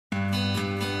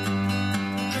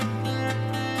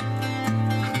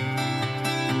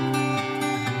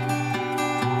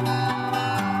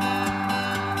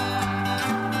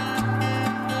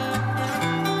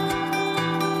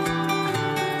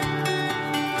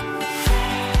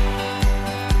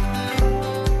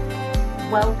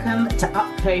welcome to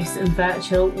Up Close and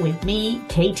Virtual with me,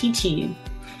 Katie Chew.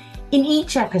 In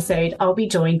each episode, I'll be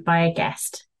joined by a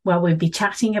guest, where we'll be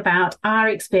chatting about our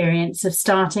experience of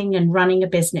starting and running a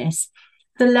business,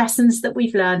 the lessons that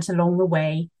we've learned along the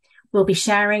way. We'll be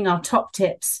sharing our top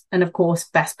tips and, of course,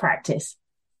 best practice.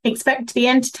 Expect to be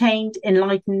entertained,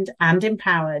 enlightened, and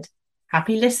empowered.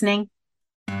 Happy listening.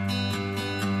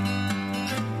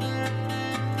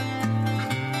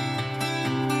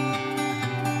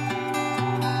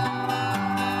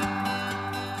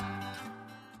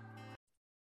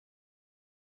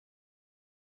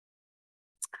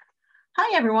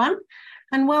 Hi, everyone,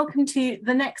 and welcome to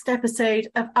the next episode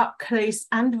of Up Close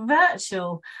and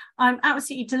Virtual. I'm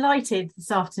absolutely delighted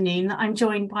this afternoon that I'm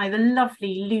joined by the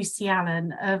lovely Lucy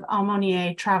Allen of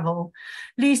Aumonier Travel.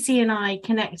 Lucy and I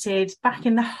connected back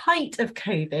in the height of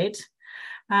COVID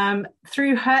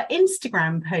through her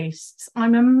Instagram posts.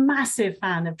 I'm a massive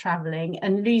fan of traveling,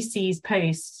 and Lucy's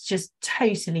posts just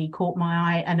totally caught my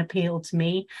eye and appealed to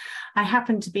me. I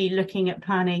happened to be looking at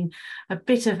planning a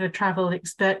bit of a travel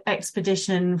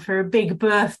expedition for a big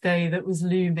birthday that was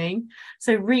looming.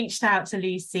 So reached out to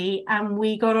Lucy and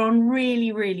we got on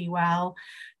really, really well.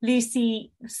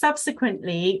 Lucy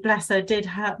subsequently, bless her, did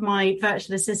my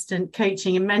virtual assistant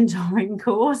coaching and mentoring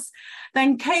course.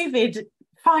 Then COVID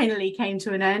finally came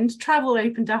to an end, travel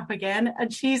opened up again,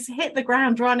 and she's hit the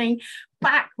ground running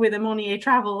back with Aumonier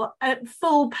Travel at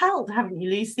full pelt, haven't you,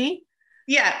 Lucy?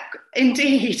 Yeah,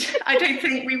 indeed. I don't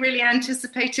think we really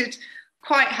anticipated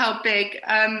quite how big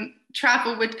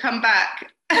travel would come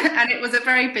back, and it was a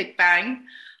very big bang,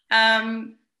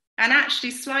 and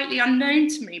actually slightly unknown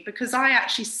to me, because I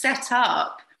actually set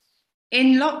up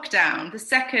in lockdown, the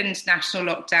second national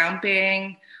lockdown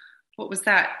being, what was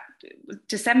that?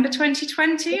 December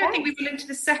 2020, yes. I think we went into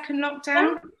the second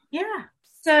lockdown. Yeah.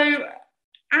 So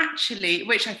actually,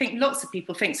 which I think lots of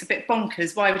people think is a bit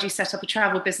bonkers, why would you set up a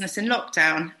travel business in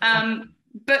lockdown?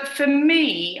 But for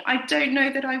me, I don't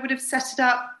know that I would have set it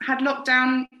up had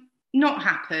lockdown not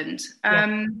happened.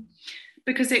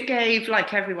 Because it gave,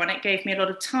 like everyone, it gave me a lot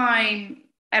of time.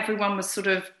 Everyone was sort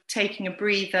of taking a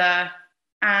breather.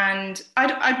 And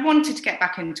I'd wanted to get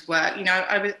back into work. You know,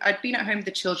 I'd been at home with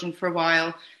the children for a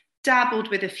while, dabbled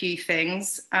with a few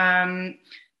things,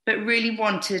 but really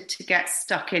wanted to get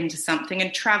stuck into something.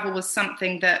 And travel was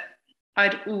something that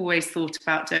I'd always thought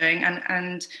about doing.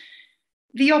 And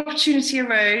the opportunity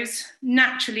arose,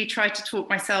 naturally tried to talk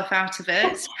myself out of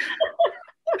it.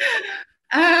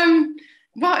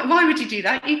 Why would you do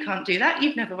that? You can't do that.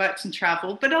 You've never worked in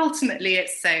travel. But ultimately,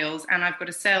 it's sales, and I've got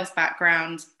a sales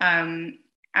background.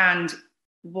 And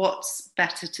what's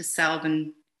better to sell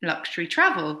than luxury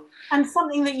travel? And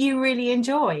something that you really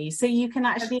enjoy, so you can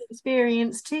actually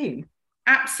experience too.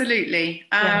 Absolutely.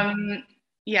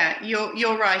 Yeah,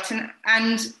 you're right.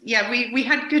 And yeah, we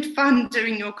had good fun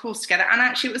doing your course together. And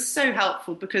actually it was so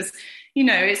helpful because, you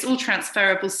know, it's all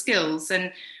transferable skills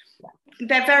and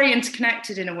they're very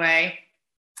interconnected in a way.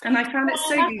 And I found it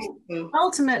so useful.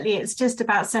 Ultimately, it's just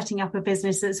about setting up a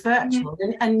business that's virtual,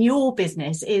 and your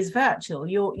business is virtual.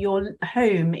 Your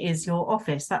home is your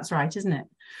office. That's right, isn't it?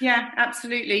 Yeah,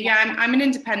 absolutely. Yeah, I'm an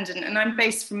independent, and I'm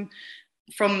based from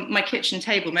my kitchen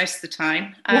table most of the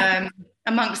time,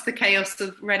 amongst the chaos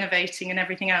of renovating and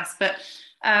everything else. But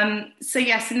so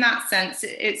yes, in that sense,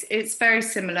 it's very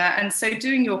similar. And so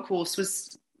doing your course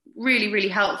was really, really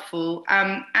helpful.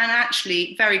 And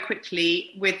actually, very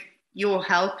quickly with your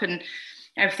help and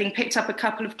everything, picked up a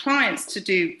couple of clients to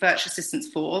do virtual assistants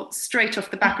for straight off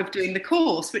the back of doing the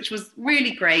course, which was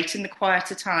really great in the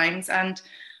quieter times, and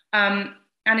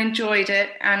enjoyed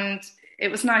it. And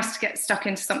it was nice to get stuck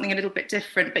into something a little bit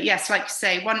different. But yes, like you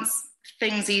say, once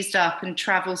things eased up and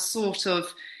travel sort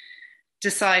of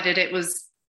decided it was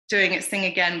doing its thing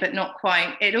again, but not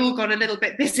quite, it all got a little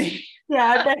bit busy. Yeah,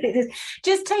 I bet it is.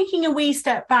 Just taking a wee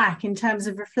step back in terms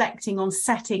of reflecting on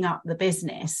setting up the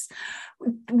business,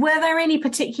 were there any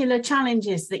particular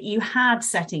challenges that you had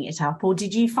setting it up, or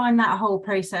did you find that whole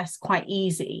process quite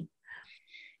easy?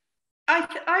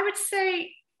 I would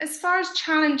say, as far as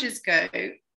challenges go,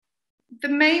 the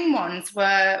main ones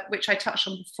were, which I touched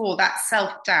on before, that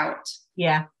self-doubt.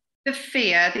 Yeah. The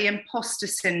fear, the imposter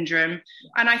syndrome.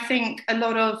 And I think a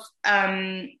lot of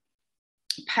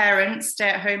parents,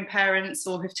 stay-at-home parents,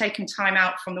 or who've taken time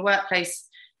out from the workplace,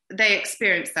 they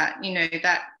experience that, you know,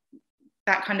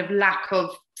 that kind of lack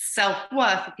of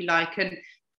self-worth, if you like,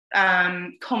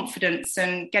 and confidence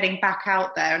and getting back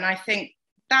out there. And I think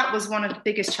that was one of the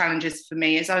biggest challenges for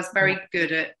me, is I was very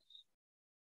good at,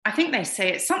 I think they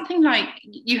say it's something like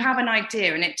you have an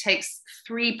idea and it takes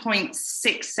 3.6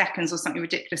 seconds or something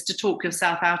ridiculous to talk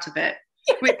yourself out of it,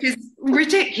 which is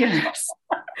ridiculous.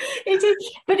 It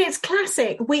is, but it's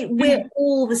classic. We're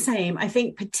all the same. I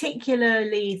think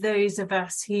particularly those of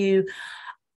us who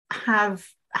have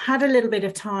had a little bit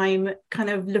of time kind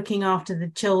of looking after the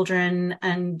children,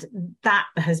 and that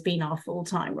has been our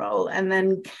full-time role, and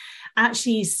then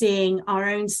actually seeing our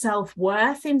own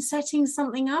self-worth in setting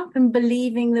something up and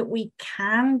believing that we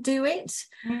can do it.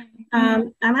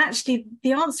 And actually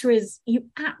the answer is you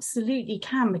absolutely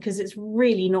can, because it's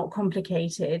really not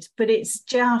complicated, but it's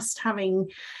just having,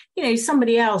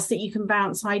 somebody else that you can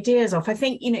bounce ideas off. I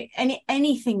think,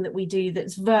 anything that we do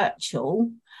that's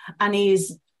virtual and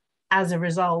is as a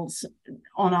result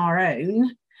on our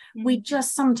own, we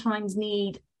just sometimes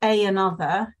need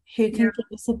another who can give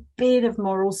us a bit of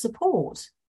moral support.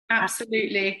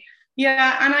 Absolutely.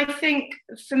 Yeah, and I think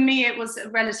for me it was a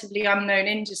relatively unknown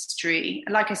industry.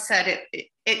 Like I said,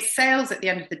 it's sales at the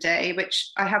end of the day,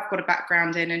 which I have got a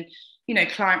background in, and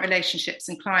client relationships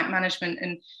and client management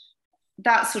and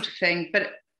that sort of thing.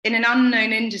 But in an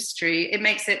unknown industry, it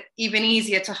makes it even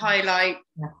easier to highlight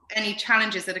any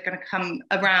challenges that are going to come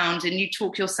around, and you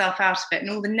talk yourself out of it. And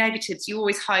all the negatives, you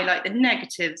always highlight the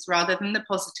negatives rather than the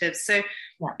positives. So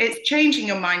it's changing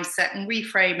your mindset and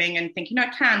reframing and thinking, I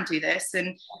can do this.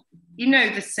 And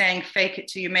the saying, fake it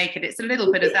till you make it. It's a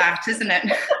little bit of that, isn't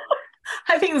it?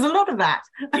 I think there's a lot of that.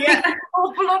 Yeah.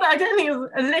 I don't think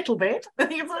it's a little bit. I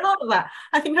think it's a lot of that.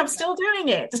 I think I'm still doing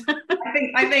it.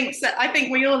 I think so. I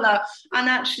think we all are. And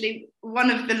actually, one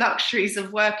of the luxuries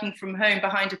of working from home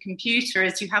behind a computer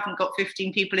is you haven't got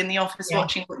 15 people in the office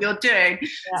watching what you're doing.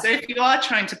 Yeah. So if you are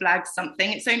trying to blag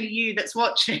something, it's only you that's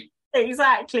watching.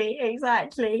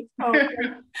 Exactly. Oh,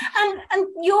 and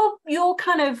your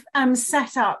kind of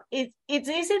setup, is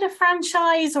it a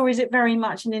franchise or is it very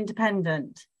much an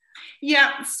independent?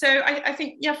 Yeah, so I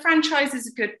think franchise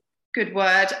is a good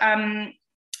word.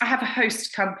 I have a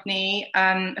host company,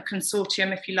 a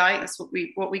consortium, if you like. That's what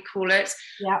we call it.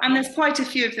 Yeah. And there's quite a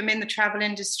few of them in the travel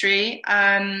industry.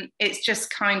 It's just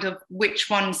kind of which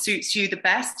one suits you the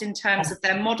best in terms of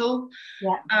their model.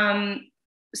 Yeah.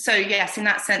 So yes, in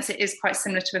that sense, it is quite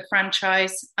similar to a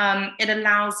franchise. It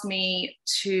allows me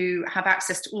to have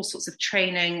access to all sorts of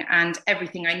training and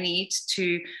everything I need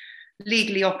to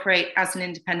legally operate as an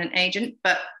independent agent.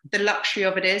 But the luxury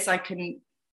of it is I can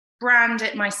brand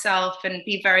it myself and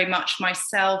be very much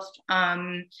myself.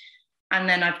 And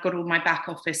then I've got all my back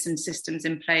office and systems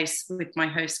in place with my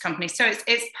host company. So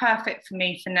it's perfect for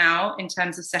me for now in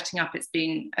terms of setting up. It's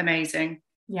been amazing.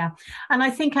 Yeah. And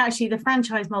I think actually the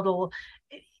franchise model,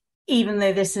 even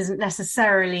though this isn't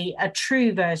necessarily a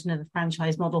true version of the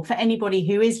franchise model, for anybody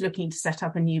who is looking to set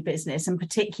up a new business, and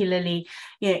particularly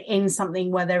in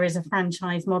something where there is a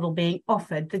franchise model being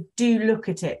offered, that do look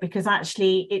at it, because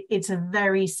actually it's a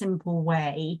very simple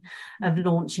way of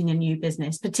launching a new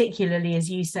business, particularly, as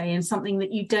you say, in something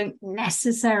that you don't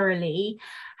necessarily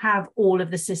have all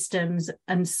of the systems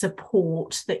and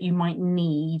support that you might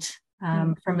need.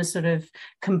 From a sort of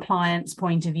compliance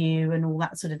point of view and all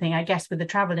that sort of thing. I guess with the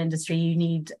travel industry, you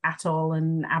need ATOL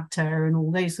and ABTA and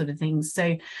all those sort of things.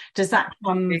 So does that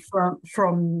come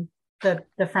from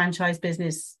the franchise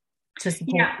business to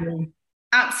support you?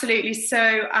 Absolutely.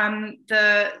 So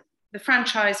the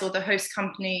franchise or the host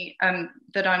company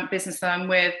that I'm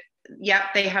with,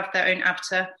 they have their own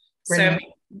ABTA. Brilliant. So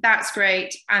that's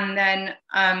great. And then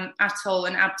ATOL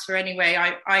and ABTA anyway,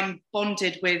 I'm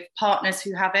bonded with partners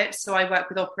who have it. So I work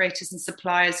with operators and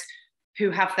suppliers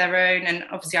who have their own. And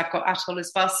obviously I've got ATOL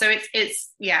as well. So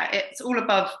it's all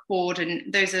above board.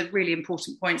 And those are really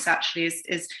important points actually,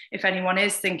 is if anyone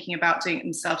is thinking about doing it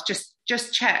themselves,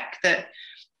 just check that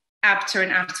ABTA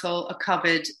and ATOL are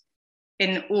covered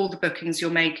in all the bookings you're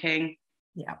making.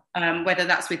 Yeah. Whether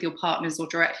that's with your partners or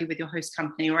directly with your host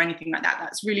company or anything like that.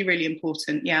 That's really, really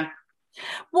important. Yeah.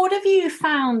 What have you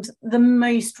found the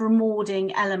most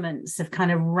rewarding elements of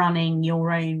kind of running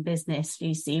your own business,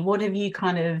 Lucy? What have you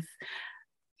kind of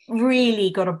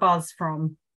really got a buzz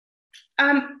from?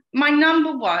 My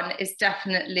number one is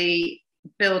definitely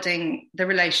building the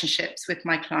relationships with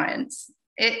my clients.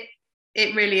 It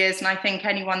really is. And I think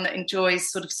anyone that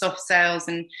enjoys sort of soft sales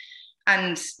and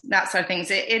that sort of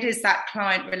things, it is that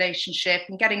client relationship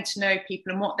and getting to know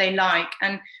people and what they like,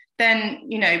 and then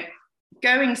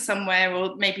going somewhere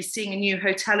or maybe seeing a new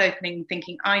hotel opening and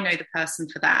thinking I know the person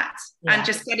for that, and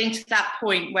just getting to that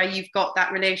point where you've got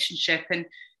that relationship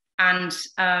and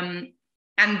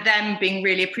them being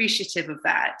really appreciative of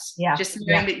that, just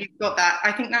knowing that you've got that.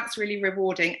 I think that's really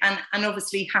rewarding, and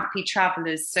obviously happy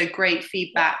travelers, so great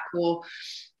feedback or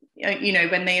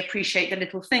when they appreciate the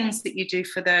little things that you do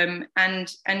for them,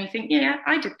 and you think, yeah,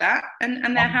 I did that,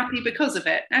 and they're happy because of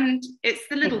it. And it's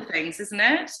the little things, isn't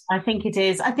it? I think it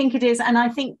is. And I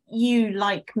think you,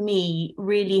 like me,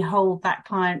 really hold that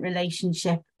client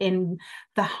relationship in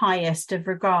the highest of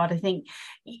regard. I think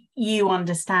you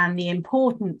understand the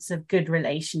importance of good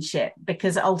relationship,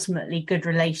 because ultimately good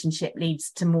relationship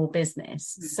leads to more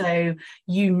business. Mm-hmm. So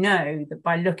you know that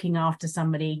by looking after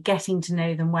somebody, getting to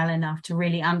know them well enough to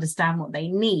really understand what they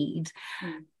need,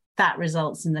 that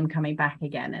results in them coming back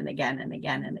again and again and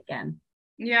again and again.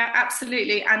 Yeah,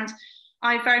 absolutely. And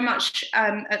I very much,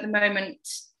 at the moment,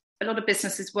 a lot of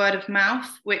business is word of mouth,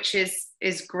 which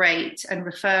is great, and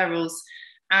referrals.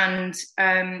 And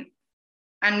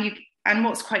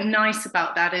what's quite nice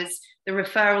about that is the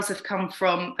referrals have come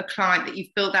from a client that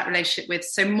you've built that relationship with.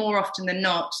 So more often than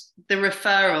not, the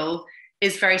referral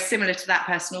is very similar to that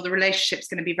person, or the relationship is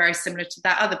going to be very similar to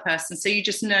that other person. So you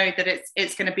just know that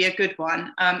it's going to be a good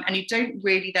one. And you don't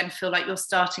really then feel like you're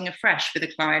starting afresh with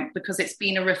a client, because it's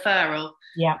been a referral,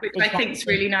 which exactly. I think is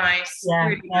really nice. Yeah,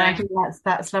 really nice. I think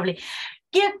that's lovely.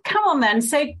 Come on then.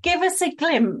 So give us a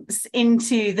glimpse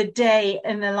into the day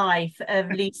in the life of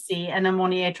Lucy and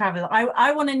Aumonier Travel.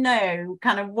 I want to know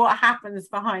kind of what happens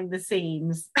behind the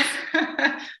scenes.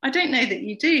 I don't know that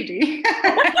you do you?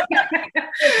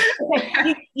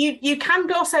 You can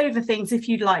gloss over things if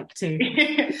you'd like to.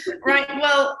 Right.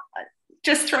 Well,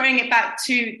 just throwing it back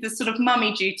to the sort of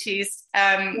mummy duties,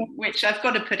 which I've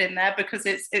got to put in there because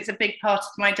it's a big part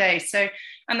of my day. So,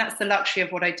 and that's the luxury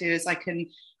of what I do, is I can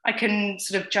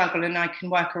sort of juggle, and I can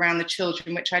work around the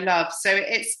children, which I love. So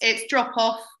it's drop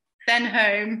off, then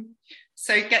home.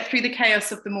 So get through the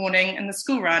chaos of the morning and the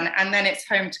school run, and then it's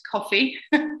home to coffee.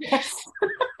 Yes.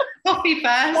 Coffee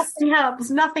first.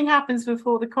 Nothing happens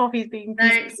before the coffee's being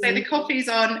consumed. So the coffee's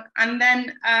on, and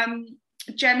then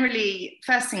generally,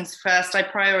 first things first, I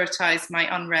prioritise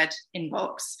my unread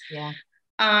inbox. Yeah.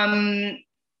 And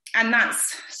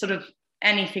that's sort of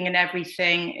anything and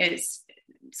everything. It's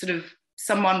sort of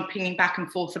someone pinging back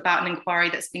and forth about an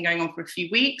inquiry that's been going on for a few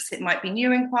weeks. It might be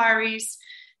new inquiries,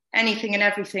 anything and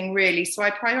everything really. So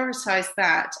I prioritise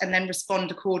that and then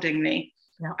respond accordingly.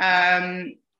 Yeah.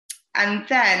 And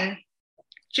then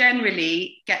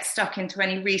generally get stuck into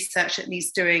any research that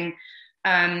needs doing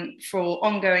for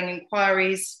ongoing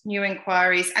inquiries, new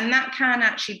inquiries, and that can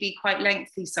actually be quite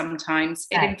lengthy sometimes.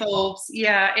 It involves,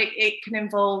 it can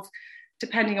involve,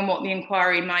 depending on what the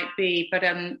inquiry might be, but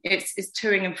it's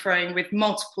toing and froing with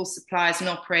multiple suppliers and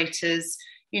operators,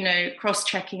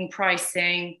 cross-checking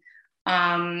pricing,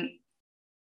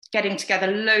 getting together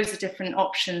loads of different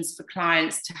options for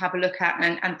clients to have a look at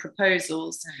and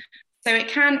proposals. So it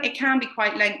can be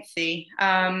quite lengthy.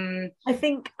 I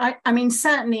think, I mean,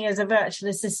 certainly as a virtual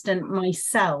assistant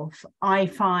myself, I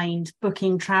find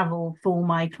booking travel for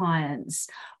my clients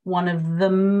one of the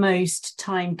most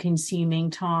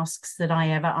time-consuming tasks that I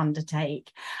ever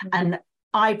undertake. Mm-hmm. And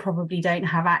I probably don't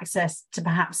have access to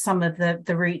perhaps some of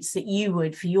the routes that you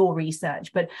would for your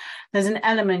research, but there's an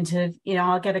element of,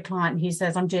 I'll get a client who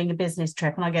says, I'm doing a business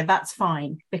trip, and I go, that's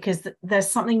fine, because there's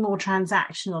something more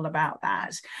transactional about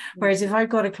that. Whereas if I've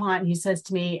got a client who says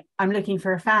to me, I'm looking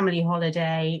for a family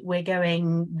holiday, we're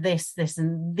going this,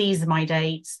 and these are my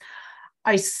dates,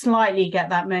 I slightly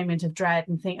get that moment of dread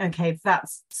and think, okay,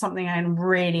 that's something I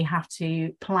really have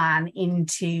to plan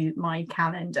into my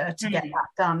calendar to get that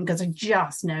done, because I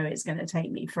just know it's going to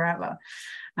take me forever.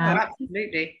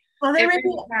 Absolutely. Are there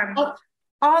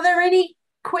any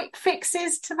quick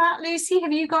fixes to that, Lucy?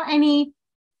 Have you got any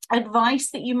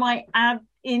advice that you might add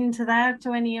into there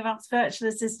to any of us virtual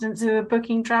assistants who are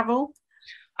booking travel?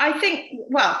 I think,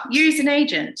 use an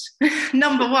agent,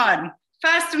 number one.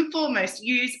 First and foremost,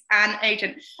 use an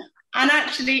agent. And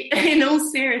actually, in all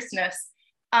seriousness,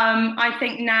 I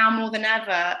think now more than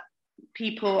ever,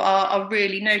 people are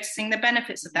really noticing the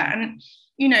benefits of that. And,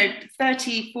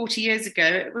 30, 40 years ago,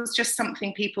 it was just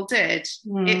something people did.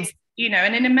 It's,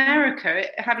 and in America,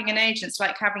 having an agent's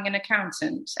like having an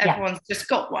accountant. Everyone's just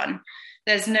got one.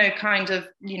 There's no kind of,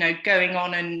 going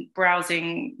on and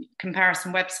browsing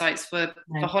comparison websites for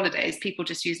holidays. People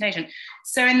just use an agent.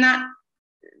 So in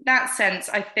that sense,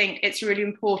 I think it's really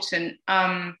important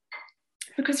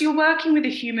because you're working with a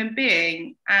human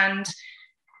being, and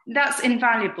that's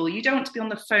invaluable. You don't want to be on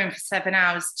the phone for 7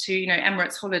 hours to,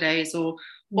 Emirates Holidays or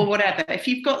whatever. If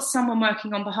you've got someone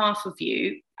working on behalf of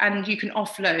you and you can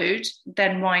offload,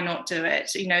 then why not do it?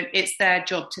 It's their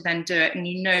job to then do it, and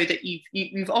that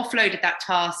you've offloaded that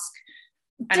task.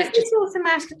 And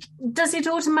does it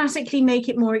automatically make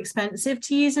it more expensive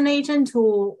to use an agent,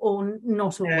 or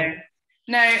not always?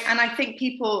 No, and I think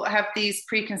people have these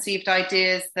preconceived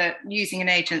ideas that using an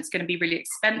agent is going to be really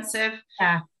expensive.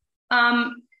 Yeah.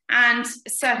 And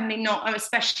certainly not,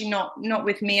 especially not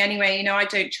with me anyway. You know, I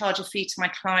don't charge a fee to my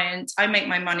client. I make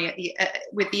my money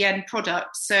with the end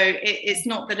product. So it's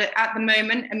not that at the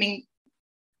moment, I mean,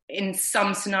 in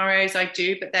some scenarios I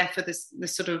do, but they're for the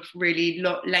sort of really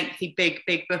lengthy,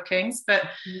 big bookings. But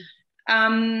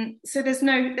so there's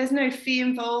no fee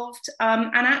involved.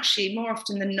 And actually, more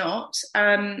often than not,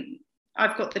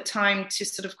 I've got the time to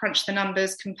sort of crunch the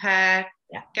numbers, compare,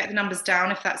 get the numbers down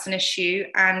if that's an issue,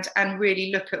 and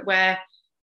really look at where,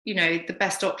 you know, the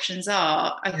best options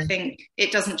are. I think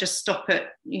it doesn't just stop at,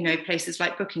 you know, places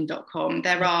like booking.com.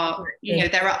 There are, you know,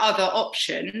 there are other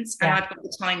options, and I've got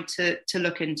the time to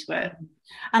look into it.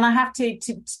 And I have to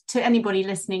anybody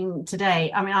listening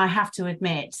today, I mean, I have to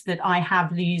admit that I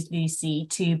have used Lucy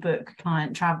to book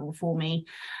client travel for me,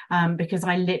 because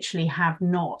I literally have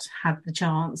not had the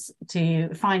chance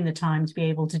to find the time to be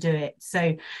able to do it.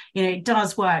 So, you know, it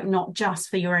does work not just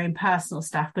for your own personal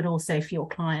stuff, but also for your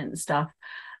client stuff.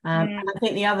 And I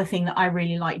think the other thing that I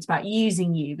really liked about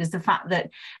using you was the fact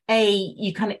that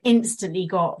you kind of instantly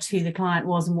got who the client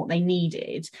was and what they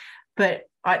needed. But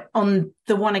on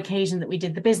the one occasion that we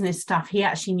did the business stuff, he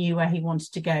actually knew where he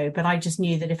wanted to go. But I just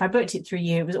knew that if I booked it through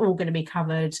you, it was all going to be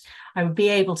covered. I would be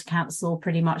able to cancel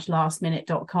pretty much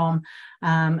lastminute.com.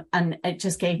 And it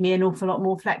just gave me an awful lot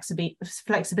more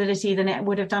flexibility than it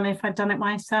would have done if I'd done it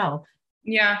myself.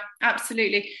 Yeah,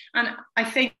 absolutely. And I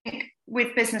think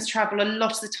with business travel, a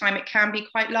lot of the time it can be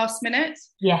quite last minute.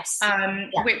 Yes.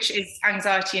 Which is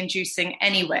anxiety inducing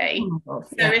anyway. So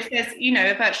if there's, you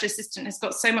know, a virtual assistant has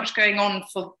got so much going on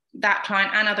for that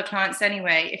client and other clients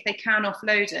anyway, if they can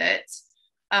offload it,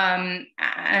 and,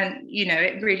 you know,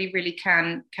 it really, really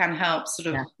can help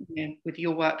sort of, you know, with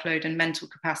your workload and mental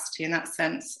capacity in that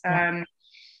sense. So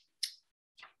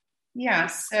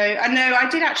I know I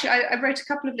did actually, I wrote a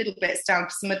couple of little bits down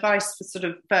for some advice for sort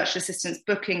of virtual assistants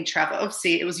booking travel.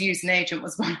 Obviously it was use an agent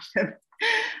was one of them.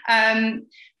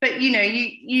 But, you know,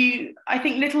 you I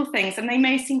think little things, and they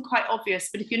may seem quite obvious,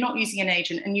 but if you're not using an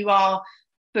agent and you are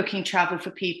booking travel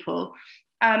for people,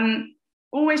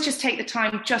 always just take the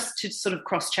time just to sort of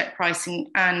cross-check pricing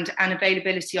and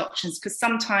availability options, because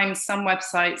sometimes some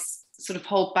websites sort of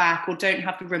hold back or don't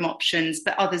have the room options,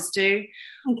 but others do.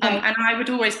 And I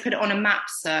would always put it on a map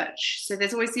search. So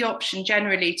there's always the option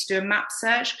generally to do a map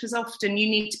search, because often you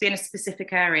need to be in a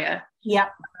specific area.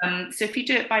 So if you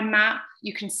do it by map,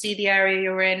 you can see the area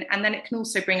you're in, and then it can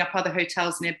also bring up other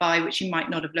hotels nearby, which you might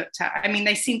not have looked at. I mean,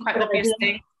 they seem quite obvious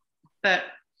things, but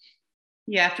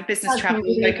for business travel,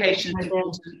 location is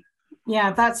important.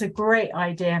 Yeah, that's a great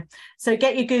idea. So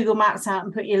get your Google Maps out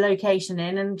and put your location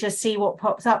in and just see what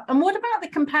pops up. And what about the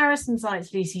comparison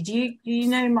sites, Lucy? Do you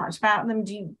know much about them?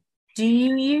 Do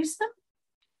you use them?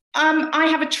 I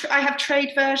have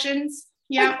trade versions.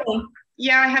 Yeah. Okay.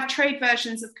 Yeah, I have trade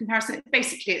versions of comparison.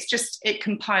 Basically, it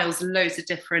compiles loads of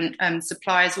different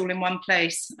suppliers all in one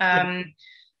place.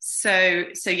 So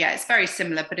it's very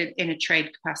similar, but in a trade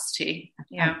capacity.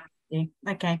 Yeah.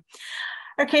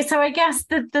 Okay, so I guess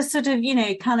the sort of, you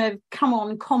know, kind of come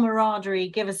on camaraderie,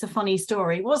 give us a funny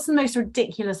story. What's the most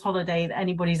ridiculous holiday that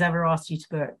anybody's ever asked you to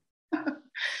book?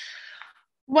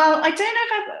 Well, I don't know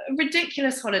if I have a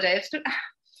ridiculous holiday.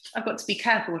 I've got to be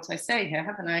careful what I say here,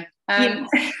 haven't I? Yes.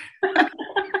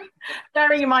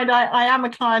 Bearing in mind, I am a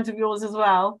client of yours as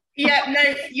well. Yeah, no,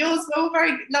 yours were all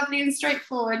very lovely and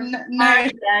straightforward.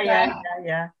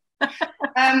 Yeah.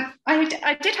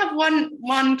 I did have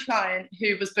one client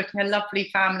who was booking a lovely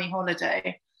family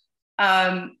holiday,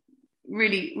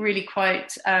 really, really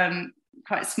quite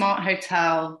smart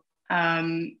hotel,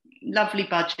 lovely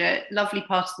budget, lovely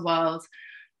part of the world.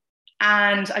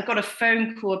 And I got a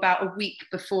phone call about a week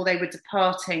before they were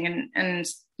departing, and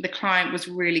the client was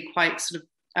really quite sort of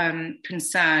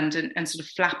concerned and sort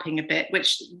of flapping a bit,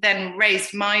 which then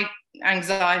raised my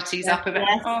anxieties up a bit.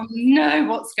 Oh no,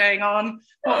 what's going on?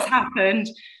 What's happened?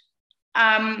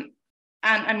 And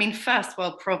I mean, first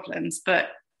world problems, but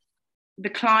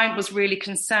the client was really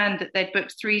concerned that they'd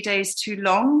booked 3 days too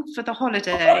long for the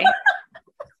holiday.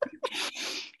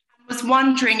 Was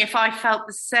wondering if I felt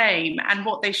the same and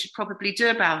what they should probably do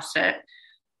about it.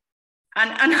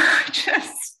 And I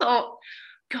just thought,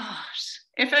 gosh,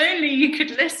 if only you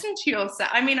could listen to yourself.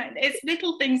 I mean, it's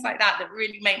little things like that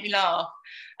really make me laugh.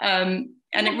 And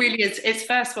it really is, it's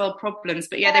first world problems.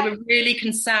 But yeah, they were really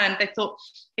concerned. They thought,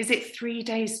 is it 3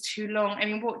 days too long? I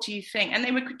mean, what do you think? And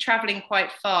they were traveling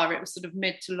quite far. It was sort of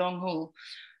mid to long haul.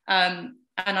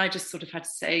 And I just sort of had to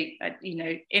say,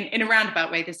 in a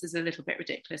roundabout way, this is a little bit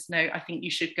ridiculous. No, I think you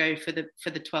should go for the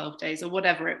 12 days or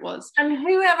whatever it was. And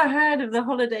who ever heard of the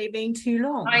holiday being too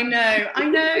long? I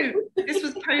know. This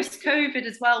was post-COVID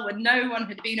as well, when no one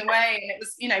had been away, and it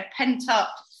was, pent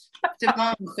up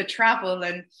demand for travel.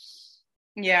 And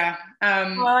yeah.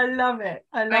 I love it.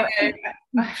 I love it.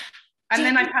 And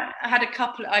then I've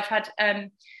had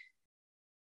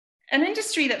an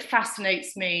industry that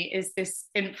fascinates me is this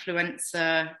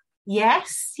influencer.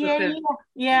 Yes. Yeah.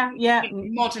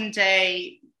 Modern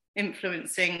day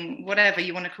influencing, whatever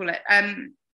you want to call it.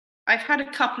 I've had a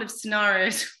couple of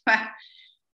scenarios where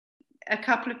a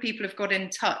couple of people have got in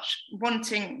touch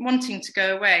wanting to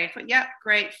go away. I thought, yeah,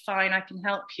 great, fine, I can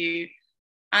help you.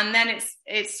 And then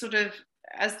it's sort of,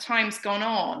 as time's gone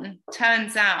on,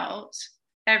 turns out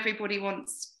everybody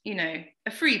wants, a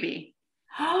freebie.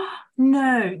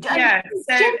 No. Yeah.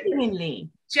 So,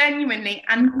 genuinely.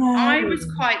 And no. I was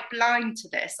quite blind to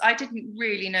this. I didn't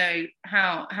really know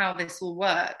how this all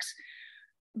worked,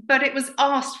 but it was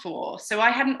asked for. So I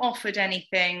hadn't offered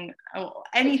anything or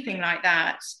anything like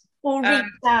that. Or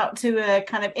reached out to a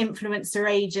kind of influencer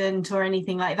agent or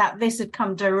anything like that. This had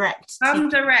come direct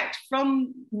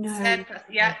from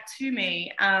to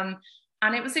me.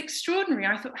 And it was extraordinary.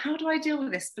 I thought, how do I deal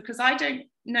with this? Because I don't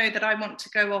know that I want to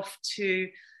go off to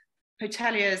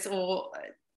hoteliers or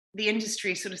the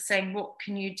industry sort of saying, what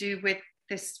can you do with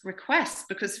this request?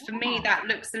 Because for me, that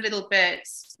looks a little bit...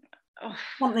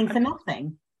 something for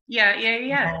nothing.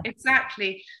 Yeah,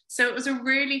 exactly. So it was a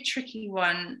really tricky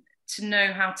one to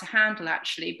know how to handle,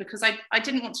 actually, because I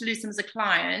didn't want to lose them as a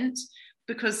client,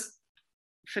 because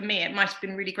for me it might have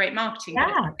been really great marketing, but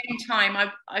at the same time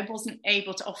I wasn't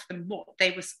able to offer them what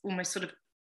they was almost sort of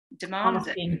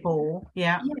demanding for.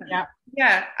 Yeah.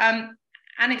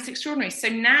 And it's extraordinary. So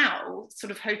now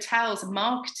sort of hotels and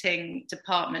marketing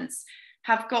departments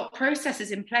have got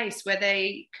processes in place where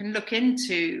they can look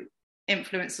into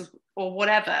influencers or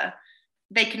whatever.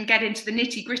 They can get into the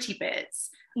nitty-gritty bits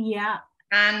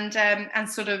and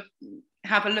sort of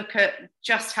have a look at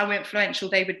just how influential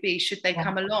they would be should they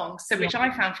come along. So which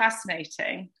I found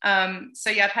fascinating.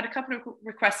 I've had a couple of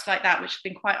requests like that, which have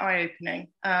been quite eye-opening.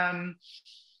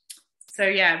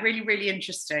 Really, really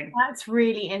interesting. That's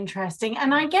really interesting.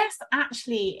 And I guess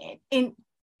actually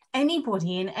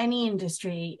anybody in any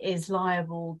industry is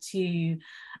liable to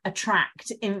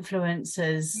attract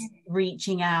influencers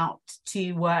reaching out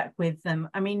to work with them.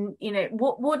 I mean,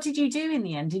 what did you do in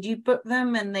the end? Did you book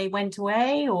them and they went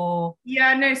away, or?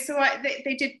 Yeah, no. So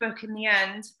they did book in the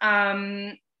end,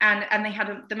 and they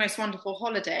had the most wonderful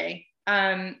holiday,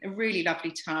 a really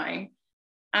lovely time.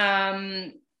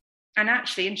 And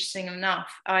actually, interesting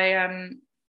enough,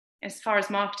 as far as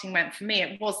marketing went, for me,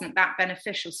 it wasn't that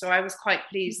beneficial. So I was quite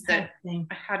pleased that I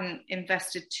hadn't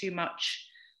invested too much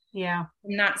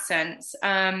in that sense.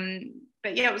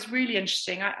 But yeah, it was really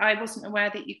interesting. I wasn't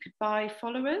aware that you could buy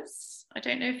followers. I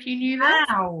don't know if you knew that.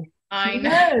 Wow. I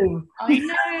know.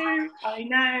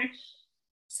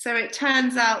 So it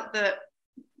turns out that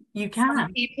you can.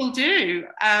 Some people do.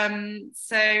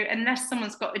 So unless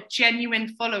someone's got a genuine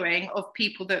following of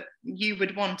people that you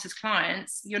would want as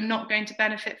clients, you're not going to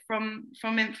benefit from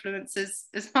influencers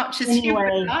as much as you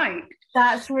would like.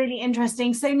 That's really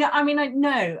interesting. So no,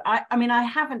 I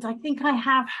haven't. I think I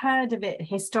have heard of it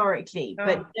historically,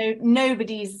 but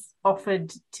nobody's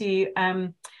offered to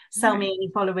sell me any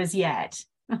followers yet.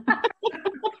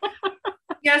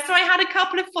 Yeah, so I had a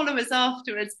couple of followers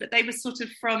afterwards, but they were sort of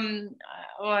from,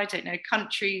 I don't know,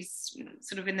 countries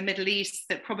sort of in the Middle East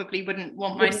that probably wouldn't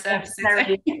want my services.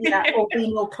 Or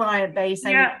be more client based.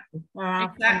 Yeah,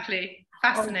 exactly.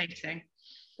 Fascinating.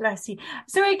 Bless you.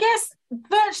 So I guess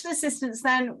virtual assistants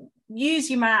then, use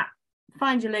your map,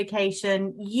 find your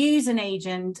location, use an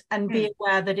agent, and be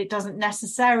aware that it doesn't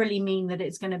necessarily mean that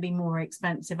it's going to be more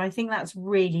expensive. I think that's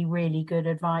really, really good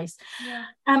advice. Yeah.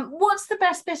 What's the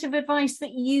best bit of advice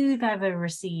that you've ever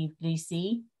received,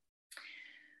 Lucy?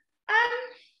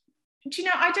 Do you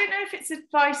know, I don't know if it's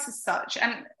advice as such,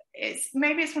 and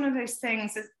maybe it's one of those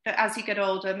things that as you get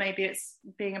older, maybe it's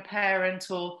being a parent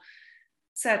or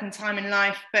certain time in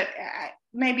life, but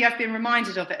maybe I've been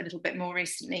reminded of it a little bit more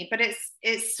recently. But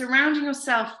it's surrounding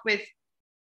yourself with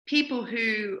people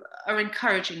who are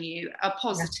encouraging you, are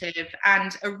positive,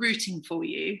 and are rooting for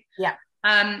you. Yeah.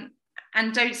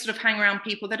 And don't sort of hang around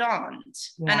people that aren't.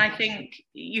 Yeah. And I think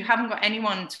you haven't got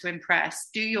anyone to impress.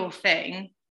 Do your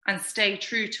thing and stay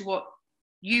true to what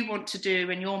you want to do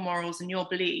and your morals and your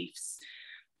beliefs.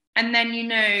 And then you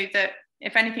know that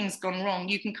if anything's gone wrong,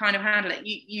 you can kind of handle it.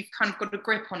 You've kind of got a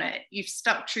grip on it. You've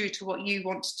stuck true to what you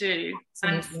want to do.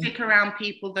 Absolutely. And stick around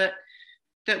people that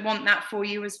that want that for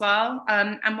you as well.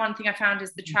 And one thing I found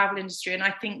is the travel industry, and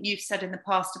I think you've said in the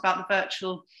past about the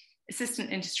virtual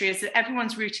assistant industry, is that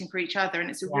everyone's rooting for each other, and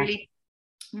it's a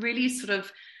really sort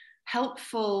of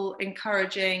helpful,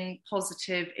 encouraging,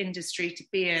 positive industry to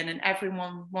be in, and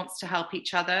everyone wants to help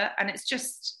each other, and it's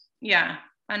just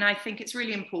and I think it's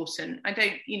really important. I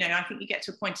think you get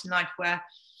to a point in life where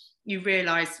you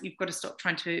realize you've got to stop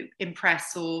trying to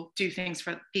impress or do things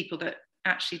for people that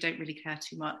actually don't really care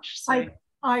too much. So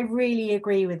I really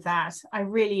agree with that.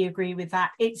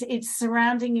 It's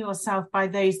surrounding yourself by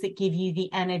those that give you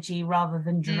the energy rather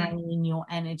than draining your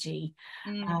energy.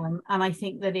 And I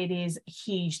think that it is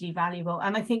hugely valuable.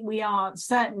 And I think we are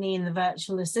certainly in the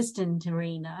virtual assistant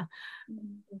arena.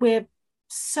 We're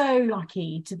so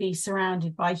lucky to be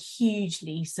surrounded by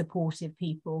hugely supportive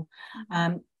people.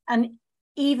 And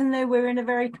even though we're in a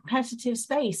very competitive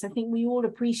space, I think we all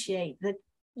appreciate that.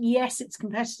 Yes, it's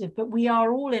competitive, but we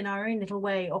are all in our own little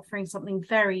way offering something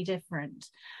very different.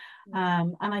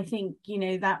 And I think,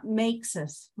 that makes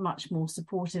us much more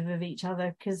supportive of each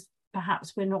other because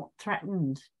perhaps we're not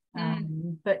threatened.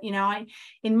 But,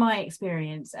 in my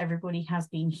experience, everybody has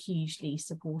been hugely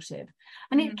supportive.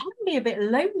 And it can be a bit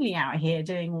lonely out here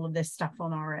doing all of this stuff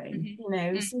on our own,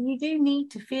 so you do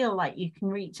need to feel like you can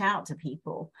reach out to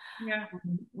people.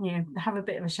 Have a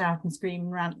bit of a shout and scream,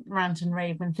 rant and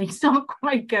rave when things aren't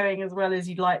quite going as well as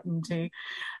you'd like them to.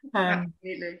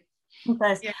 Absolutely.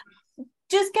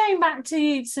 Just going back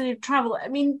to sort of travel, I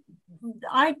mean,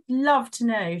 I'd love to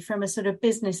know from a sort of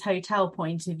business hotel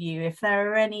point of view if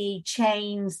there are any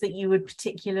chains that you would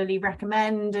particularly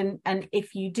recommend, and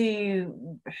if you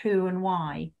do, who and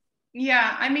why?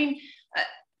 Yeah, I mean,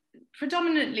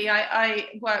 predominantly I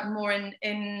work more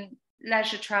in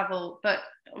leisure travel, but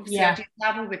obviously I do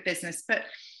travel with business. But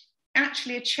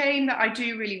actually, a chain that I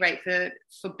do really rate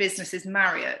for business is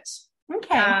Marriott.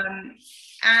 Okay.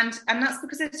 And that's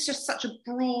because it's just such a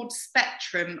broad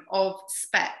spectrum of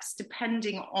specs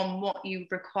depending on what you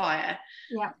require.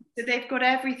 So they've got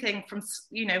everything from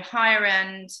higher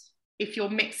end, if you're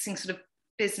mixing sort of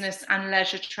business and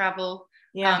leisure travel,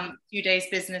 few days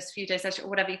business, few days leisure, or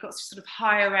whatever. You've got sort of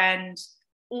higher end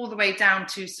all the way down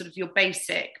to sort of your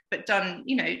basic, but done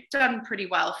pretty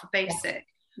well for basic.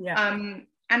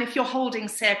 And if you're holding,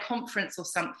 say, a conference or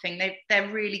something,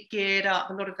 they're really geared up.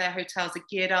 A lot of their hotels are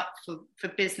geared up for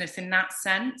business in that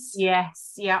sense.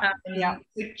 So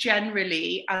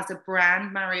generally, as a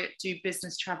brand, Marriott do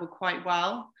business travel quite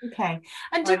well. Okay.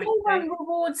 And do they run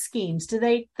reward schemes? Do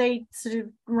they sort of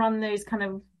run those kind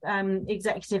of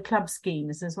executive club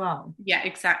schemes as well? Yeah,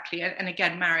 exactly. And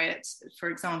again, Marriott, for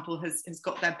example, has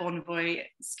got their Bonvoy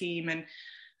scheme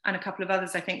and a couple of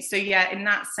others, I think. So yeah, in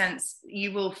that sense,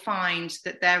 you will find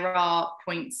that there are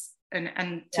points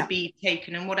and to be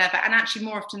taken and whatever. And actually,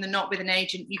 more often than not, with an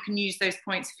agent, you can use those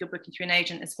points if you're booking through an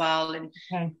agent as well. And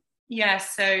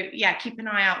keep an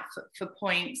eye out for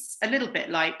points, a little bit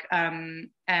like air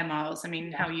miles. I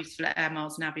mean, how useful are air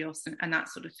miles, Navios, and that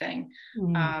sort of thing. Keep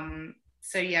an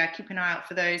eye out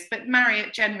for those. But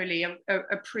Marriott generally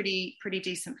are pretty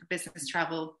decent for business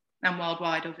travel. And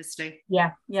worldwide, obviously.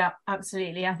 Yeah,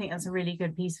 absolutely. I think that's a really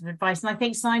good piece of advice. And I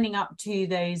think signing up to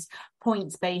those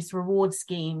points-based reward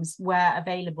schemes where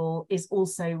available is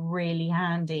also really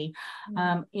handy.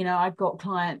 I've got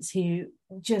clients who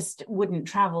just wouldn't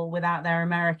travel without their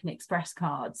American Express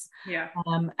cards.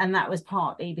 And that was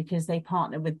partly because they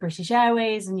partnered with British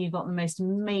Airways, and you've got the most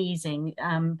amazing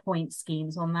point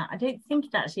schemes on that. I don't think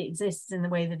it actually exists in the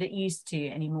way that it used to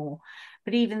anymore.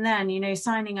 But even then,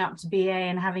 signing up to BA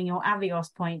and having your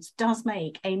Avios points does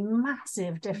make a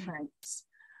massive difference.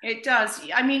 It does.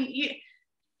 I mean,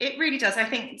 it really does. I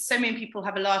think so many people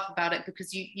have a laugh about it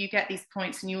because you get these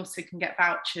points and you also can get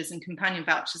vouchers and companion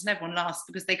vouchers, and everyone laughs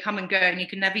because they come and go and you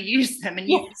can never use them, and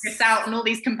you miss out on all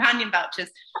these companion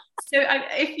vouchers. So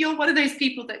if you're one of those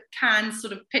people that can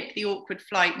sort of pick the awkward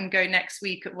flight and go next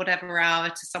week at whatever hour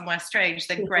to somewhere strange,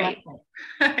 then great.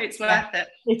 It's worth it.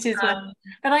 It is worth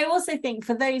it. But I also think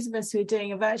for those of us who are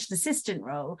doing a virtual assistant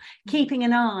role, keeping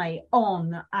an eye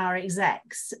on our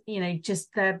execs, just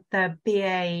their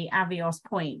BA Avios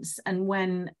points, and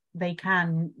when they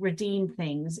can redeem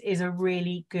things is a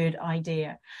really good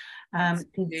idea.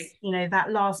 That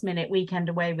last minute weekend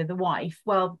away with the wife,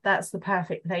 well, that's the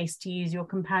perfect place to use your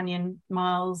companion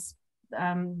miles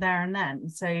there and then.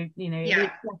 So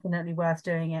it's definitely worth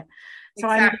doing it. So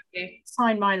I'm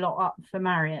sign my lot up for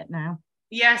Marriott now.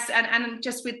 Yes, and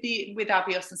just with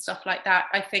Avios and stuff like that,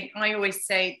 I think I always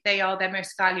say they are their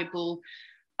most valuable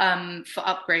for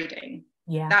upgrading.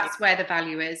 Yeah. That's where the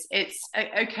value is. It's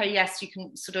okay, yes, you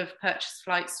can sort of purchase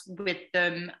flights with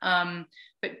them,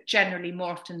 but generally,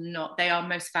 more often than not, they are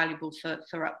most valuable for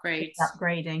upgrades.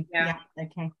 Upgrading. Yeah.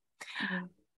 Okay. Mm-hmm.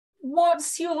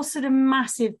 What's your sort of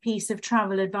massive piece of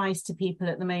travel advice to people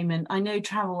at the moment? I know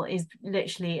travel is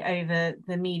literally over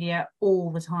the media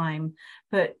all the time,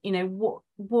 but you know,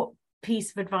 what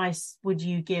piece of advice would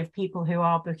you give people who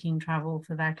are booking travel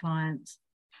for their clients?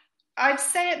 I'd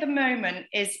say at the moment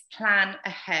is plan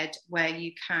ahead where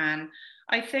you can.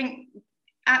 I think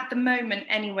at the moment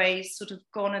anyway, sort of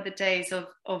gone are the days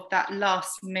of that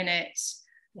last minute.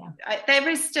 Yeah. There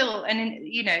is still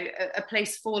a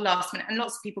place for last minute, and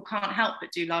lots of people can't help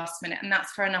but do last minute, and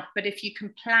that's fair enough. But if you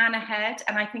can plan ahead,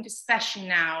 and I think especially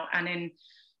now and in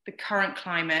the current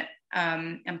climate,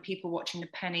 and people watching the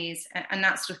pennies and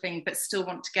that sort of thing, but still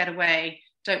want to get away,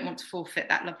 don't want to forfeit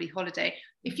that lovely holiday.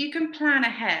 If you can plan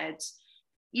ahead,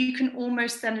 you can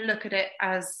almost then look at it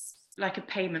as like a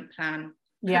payment plan.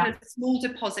 Put a small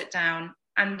deposit down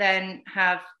and then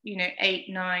have 8,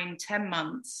 9, 10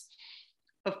 months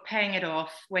of paying it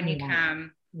off when you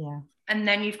can. And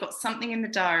then you've got something in the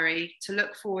diary to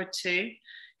look forward to.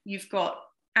 You've got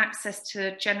access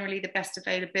to generally the best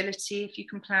availability if you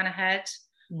can plan ahead.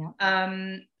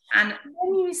 And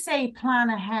when you say plan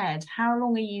ahead, how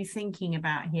long are you thinking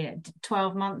about here?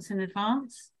 12 months in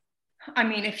advance? I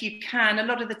mean, if you can, a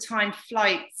lot of the time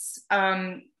flights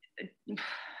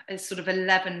is sort of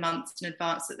 11 months in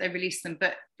advance that they release them,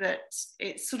 but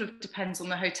it sort of depends on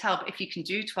the hotel. But if you can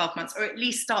do 12 months, or at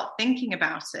least start thinking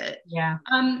about it.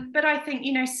 But I think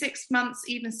 6 months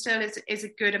even still is a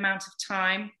good amount of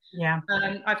time.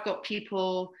 I've got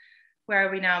people, where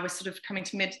are we now? We're sort of coming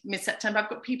to mid-September. I've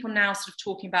got people now sort of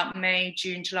talking about May,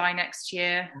 June, July next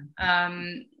year,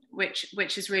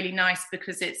 which is really nice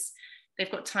because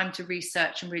they've got time to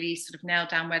research and really sort of nail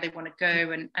down where they want to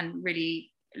go and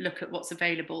really look at what's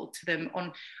available to them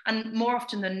and more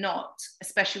often than not,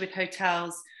 especially with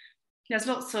hotels, there's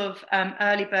lots of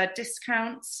early bird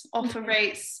discounts, offer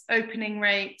rates, opening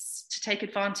rates to take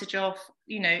advantage of,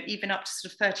 even up to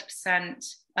sort of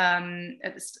 30%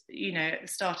 at the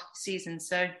start of the season.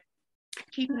 So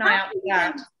keep an eye out for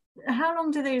that. How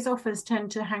long do those offers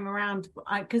tend to hang around?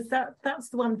 Because that's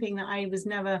the one thing that I was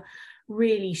never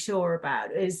really sure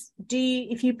about is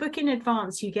if you book in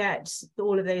advance, you get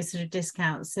all of those sort of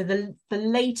discounts. So the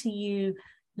later you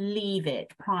leave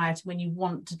it prior to when you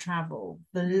want to travel,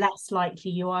 the less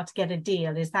likely you are to get a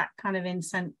deal. Is that kind of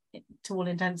to all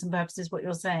intents and purposes what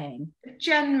you're saying?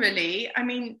 Generally, I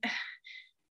mean,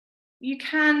 you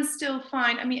can still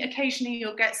find, occasionally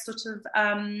you'll get sort of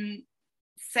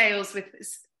sales with,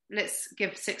 let's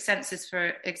give Six Senses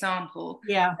for example.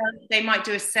 They might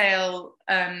do a sale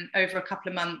over a couple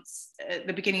of months at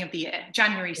the beginning of the year,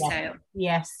 January sale.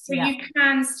 So you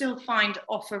can still find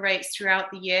offer rates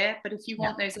throughout the year, but if you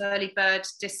want those early bird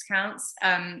discounts,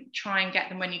 try and get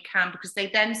them when you can, because they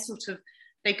then sort of,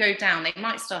 they go down. They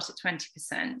might start at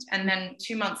 20%, and then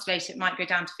 2 months later it might go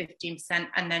down to 15%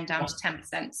 and then down to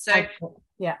 10%. So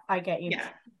I get you.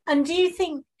 And do you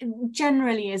think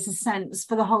generally, as a sense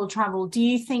for the whole travel, do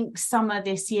you think summer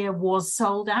this year was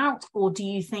sold out, or do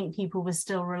you think people were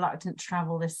still reluctant to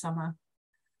travel this summer?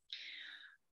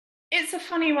 It's a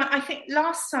funny one. I think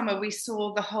last summer we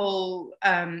saw the whole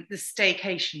the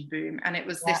staycation boom, and it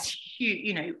was this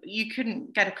huge, you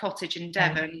couldn't get a cottage in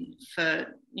Devon for,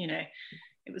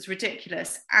 it was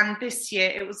ridiculous. And this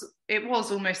year it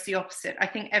was almost the opposite. I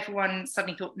think everyone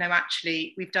suddenly thought, no,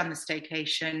 actually, we've done the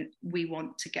staycation. We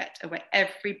want to get away.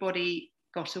 Everybody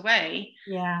got away.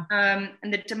 And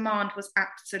the demand was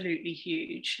absolutely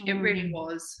huge. It really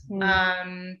was.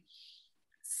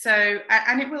 So,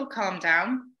 and it will calm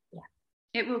down.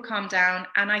 It will calm down.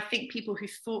 And I think people who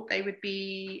thought they would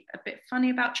be a bit funny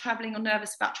about traveling or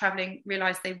nervous about traveling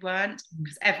realized they weren't,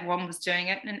 because everyone was doing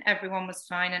it and everyone was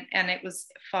fine, and it was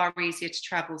far easier to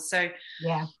travel. So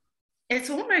it's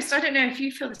almost, I don't know if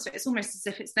you feel this way, it's almost as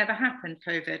if it's never happened,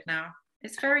 COVID now.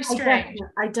 It's very strange.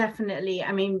 I definitely,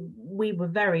 we were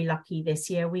very lucky this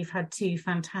year. We've had 2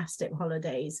 fantastic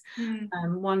holidays.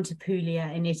 One to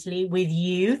Puglia in Italy with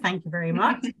you, thank you very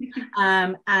much,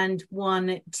 and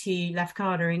one to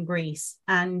Lefkada in Greece.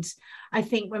 And I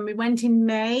think when we went in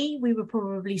May, we were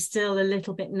probably still a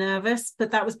little bit nervous,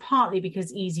 but that was partly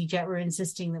because EasyJet were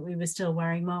insisting that we were still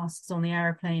wearing masks on the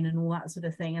aeroplane and all that sort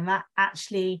of thing. And that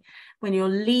actually, when you're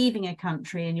leaving a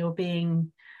country and you're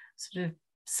being sort of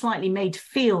slightly made to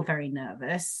feel very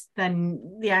nervous,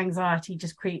 then the anxiety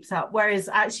just creeps up. Whereas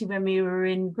actually when we were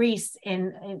in Greece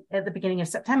at the beginning of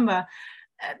September,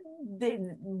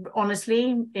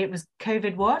 honestly, it was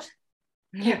COVID what?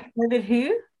 COVID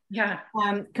who? Yeah.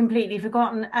 Completely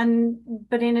forgotten.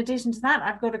 But in addition to that,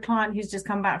 I've got a client who's just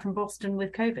come back from Boston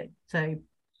with COVID. So,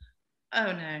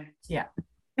 Oh no. yeah.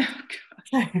 Oh, God.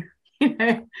 So, you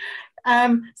know,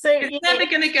 so It's never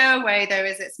going to go away, though,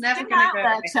 is it? It's never going to go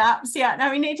there, away. chaps. Yeah,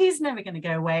 I mean, it is never going to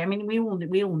go away. I mean, we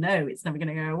all know it's never going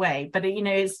to go away. But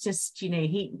it's just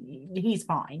he's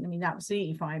fine. I mean,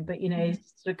 absolutely fine. But he's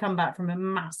sort of come back from a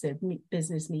massive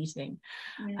business meeting.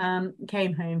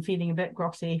 Came home feeling a bit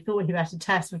grotty. Thought he had a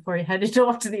test before he headed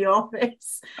off to the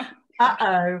office.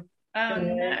 Uh-oh. Oh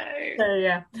no. So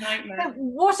yeah. Nightmare.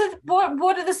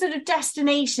 What are the sort of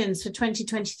destinations for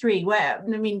 2023? Where,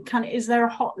 I mean, is there a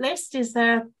hot list? Is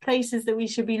there places that we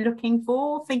should be looking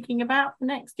for, thinking about for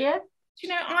next year?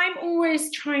 I'm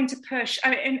always trying to push.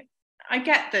 I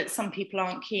get that some people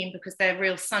aren't keen because they're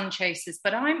real sun chasers,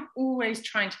 but I'm always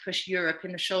trying to push Europe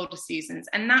in the shoulder seasons.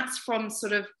 And that's from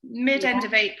sort of end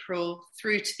of April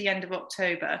through to the end of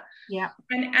October. Yeah.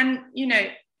 And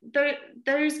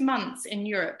those months in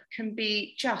Europe can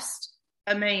be just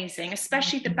amazing,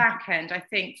 especially the back end. I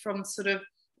think from sort of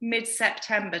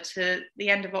mid-September to the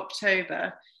end of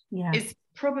October is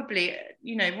probably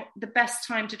the best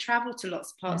time to travel to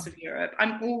lots of parts of Europe.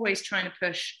 I'm always trying to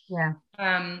push.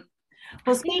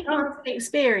 Well, speaking of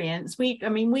experience, we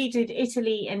did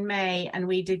Italy in May and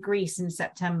we did Greece in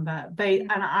September. Both,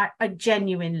 and I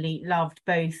genuinely loved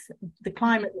both. The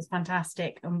climate was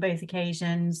fantastic on both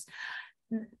occasions.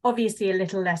 Obviously, a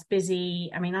little less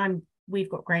busy. I mean, we've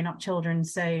got grown-up children,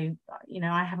 so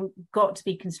I haven't got to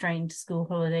be constrained to school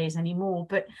holidays anymore.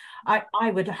 But I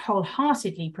would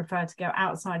wholeheartedly prefer to go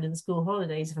outside of the school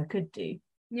holidays if I could do.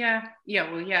 Yeah,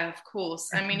 of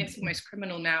course. I mean, it's almost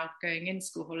criminal now going in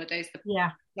school holidays, the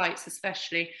flights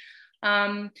especially.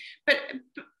 But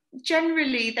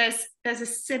generally, there's a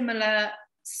similar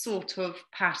sort of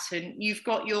pattern. You've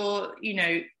got your,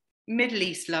 Middle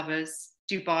East lovers,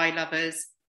 Dubai lovers,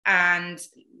 and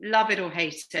love it or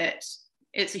hate it.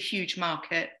 It's a huge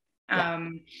market,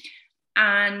 and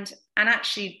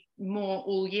actually more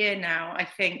all year now. I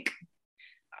think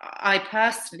I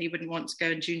personally wouldn't want to go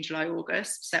in June, July,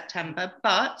 August, September,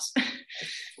 but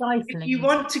if you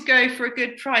want to go for a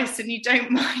good price and you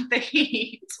don't mind the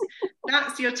heat,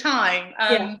 that's your time.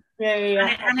 And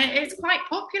it's quite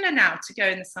popular now to go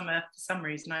in the summer for some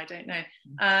reason, I don't know.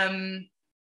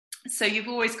 So you've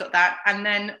always got that. And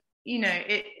then,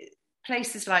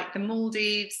 places like the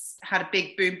Maldives had a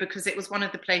big boom because it was one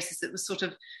of the places that was sort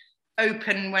of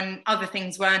open when other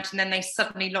things weren't, and then they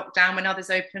suddenly locked down when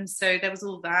others opened, so there was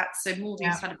all that. So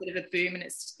Maldives had a bit of a boom, and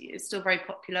it's still very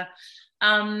popular.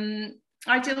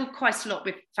 I deal quite a lot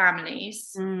with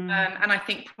families, and I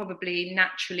think probably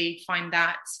naturally find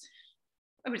that,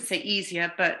 I wouldn't say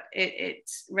easier, but it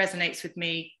resonates with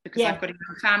me because I've got a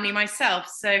young family myself.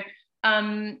 So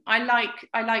I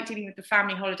like dealing with the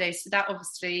family holidays. So that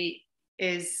obviously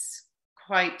is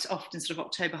quite often sort of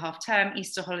October half term,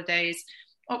 Easter holidays.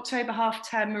 October half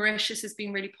term, Mauritius has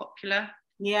been really popular.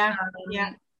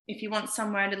 If you want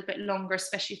somewhere a little bit longer,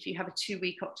 especially if you have a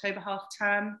 2-week October half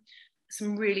term,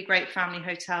 some really great family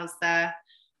hotels there.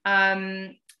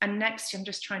 And next year, I'm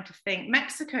just trying to think,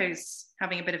 Mexico's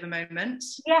having a bit of a moment.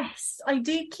 Yes, I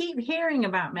do keep hearing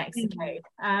about Mexico.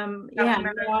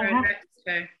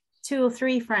 Mexico. 2 or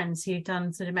 3 friends who've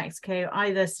done sort of Mexico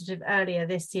either sort of earlier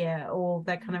this year or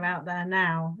they're kind of out there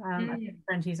now. I have a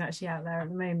friend who's actually out there at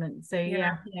the moment. So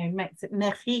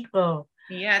Mexico.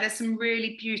 Yeah, there's some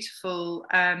really beautiful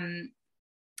and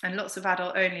lots of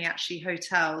adult only actually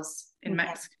hotels in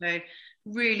Mexico.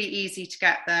 Really easy to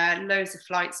get there, loads of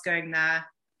flights going there,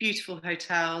 beautiful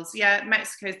hotels. Yeah,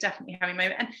 Mexico is definitely having a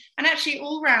moment. And actually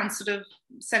all around sort of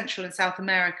Central and South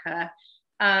America,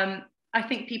 I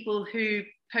think people who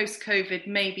post-COVID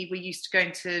maybe we're used to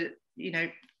going to,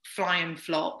 fly and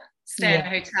flop, stay in a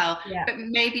hotel, but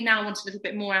maybe now want a little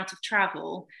bit more out of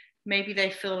travel. Maybe they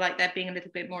feel like they're being a little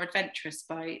bit more adventurous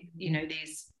by,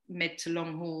 these mid to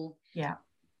long haul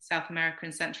South America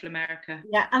and Central America.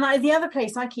 Yeah, and the other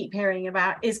place I keep hearing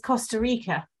about is Costa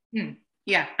Rica.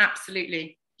 Yeah,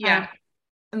 absolutely. Yeah.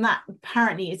 And that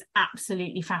apparently is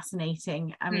absolutely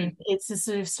fascinating. I mean, it's a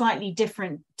sort of slightly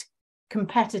different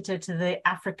competitor to the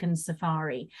African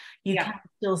safari. You can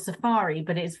still safari,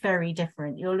 but it's very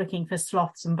different. You're looking for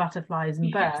sloths and butterflies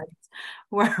and birds,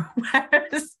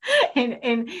 whereas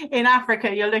in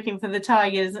Africa you're looking for the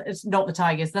tigers. It's not the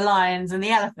tigers, the lions and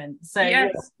the elephants.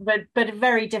 So but a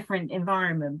very different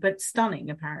environment, but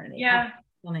stunning apparently.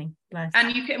 Stunning.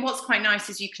 And you can, what's quite nice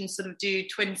is you can sort of do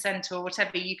twin center or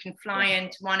whatever. You can fly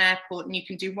into one airport and you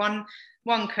can do one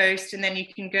one coast, and then you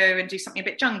can go and do something a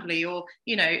bit jungly, or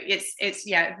it's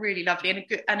really lovely,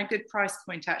 and a good price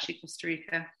point actually, Costa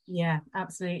Rica. Yeah,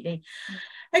 absolutely.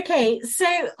 Okay, so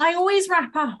I always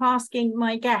wrap up asking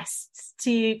my guests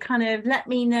to kind of let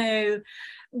me know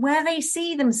where they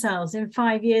see themselves in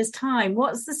 5 years' time.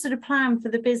 What's the sort of plan for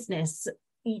the business?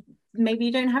 Maybe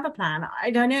you don't have a plan, I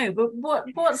don't know, but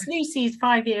what's Lucy's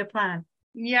 5-year plan?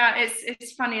 Yeah,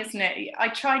 it's funny, isn't it? I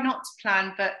try not to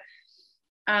plan, but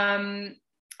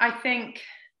I think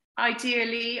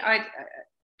ideally I'd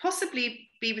possibly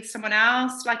be with someone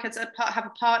else, like have a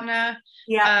partner,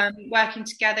 working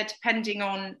together, depending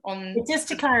on. Just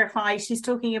to clarify, she's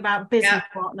talking about business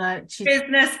partner.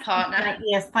 Business partner.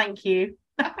 Yes, thank you.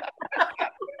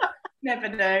 Never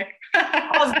know.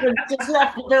 Husband just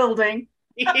left the building.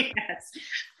 Yes.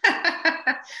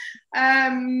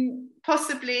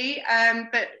 Possibly,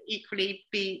 but equally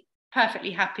be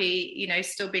perfectly happy,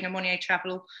 still being Aumonier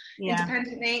travel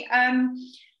independently.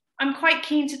 I'm quite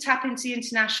keen to tap into the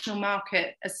international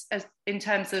market as in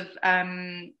terms of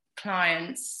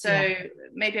clients. So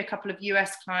maybe a couple of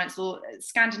US clients or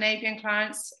Scandinavian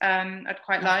clients I'd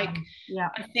quite like. Yeah.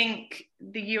 I think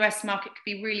the US market could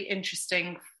be really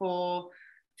interesting for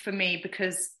me,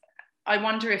 because I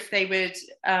wonder if they would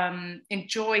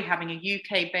enjoy having a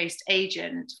UK-based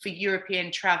agent for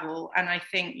European travel. And I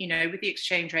think, with the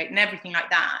exchange rate and everything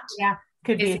like that,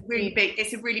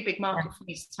 it's a really big market for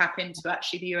me to tap into,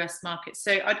 actually, the US market.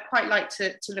 So I'd quite like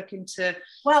to look into.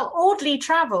 Well, Audley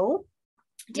Travel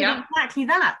did exactly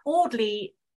that.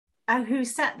 Audley, who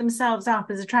set themselves up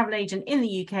as a travel agent in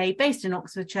the UK, based in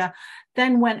Oxfordshire,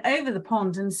 then went over the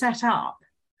pond and set up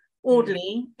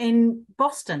Audley in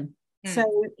Boston. So,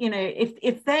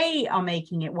 if they are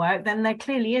making it work, then there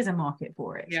clearly is a market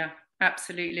for it. Yeah,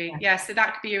 absolutely. Yeah, so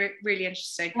that could be really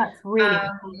interesting. That's really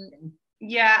interesting.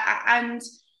 Yeah, and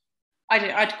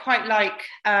I'd quite like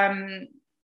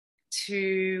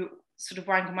to sort of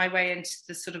wrangle my way into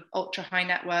the sort of ultra high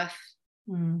net worth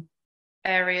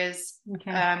areas,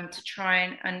 to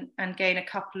try and gain a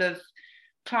couple of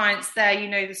clients there,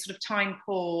 the sort of time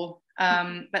poor,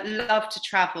 but love to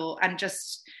travel, and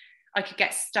just I could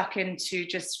get stuck into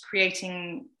just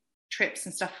creating trips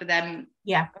and stuff for them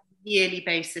on a yearly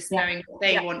basis, knowing what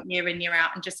they want year in, year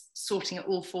out, and just sorting it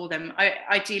all for them. I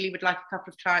ideally would like a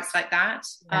couple of clients like that.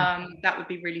 That would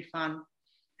be really fun.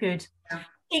 Good. Yeah.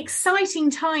 Exciting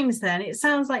times then. It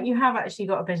sounds like you have actually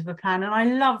got a bit of a plan, and I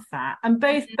love that. And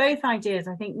both ideas,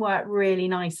 I think, work really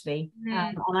nicely.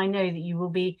 And I know that you will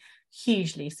be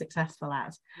hugely successful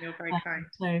at. You're very kind.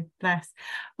 So bless.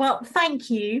 Well, thank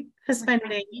you for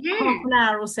spending half an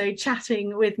hour or so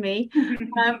chatting with me.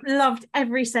 Loved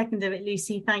every second of it,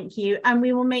 Lucy. Thank you. And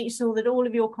we will make sure that all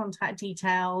of your contact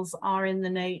details are in the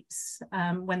notes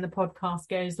when the podcast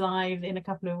goes live in a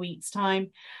couple of weeks'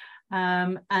 time.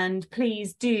 And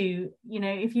please do,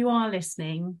 if you are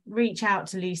listening, reach out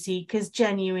to Lucy, because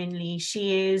genuinely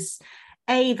she is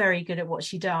A, very good at what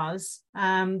she does,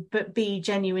 but B,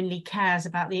 genuinely cares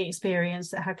about the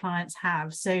experience that her clients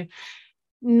have. So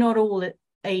not all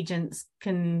agents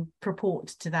can purport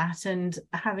to that. And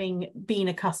having been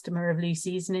a customer of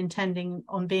Lucy's and intending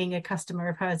on being a customer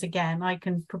of hers again, I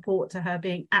can purport to her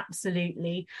being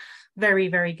absolutely very,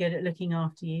 very good at looking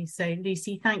after you. So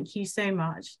Lucy, thank you so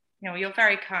much. No, you're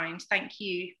very kind. Thank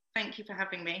you. Thank you for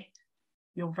having me.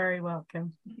 You're very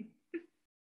welcome.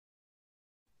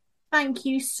 Thank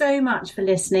you so much for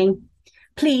listening.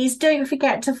 Please don't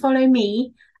forget to follow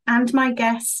me and my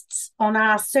guests on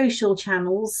our social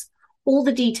channels. All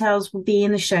the details will be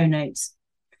in the show notes.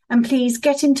 And please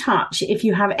get in touch if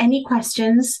you have any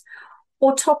questions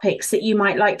or topics that you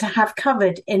might like to have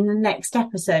covered in the next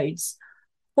episodes,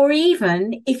 or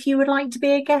even if you would like to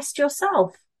be a guest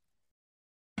yourself.